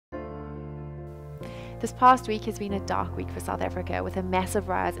This past week has been a dark week for South Africa, with a massive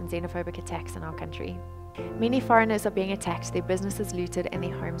rise in xenophobic attacks in our country. Many foreigners are being attacked, their businesses looted and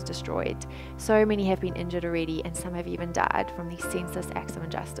their homes destroyed. So many have been injured already, and some have even died from these senseless acts of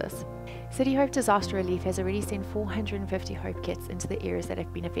injustice. CityHope Disaster Relief has already sent 450 Hope kits into the areas that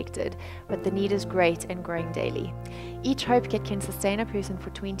have been affected, but the need is great and growing daily. Each Hope kit can sustain a person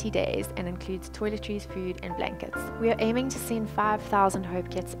for 20 days and includes toiletries, food and blankets. We are aiming to send 5,000 Hope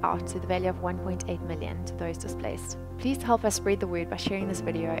kits out to the value of 1.8 million to those displaced. Please help us spread the word by sharing this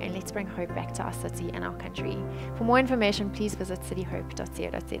video, and let's bring hope back to our city and our country. For more information, please visit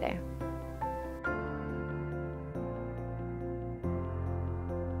cityhope.co.za.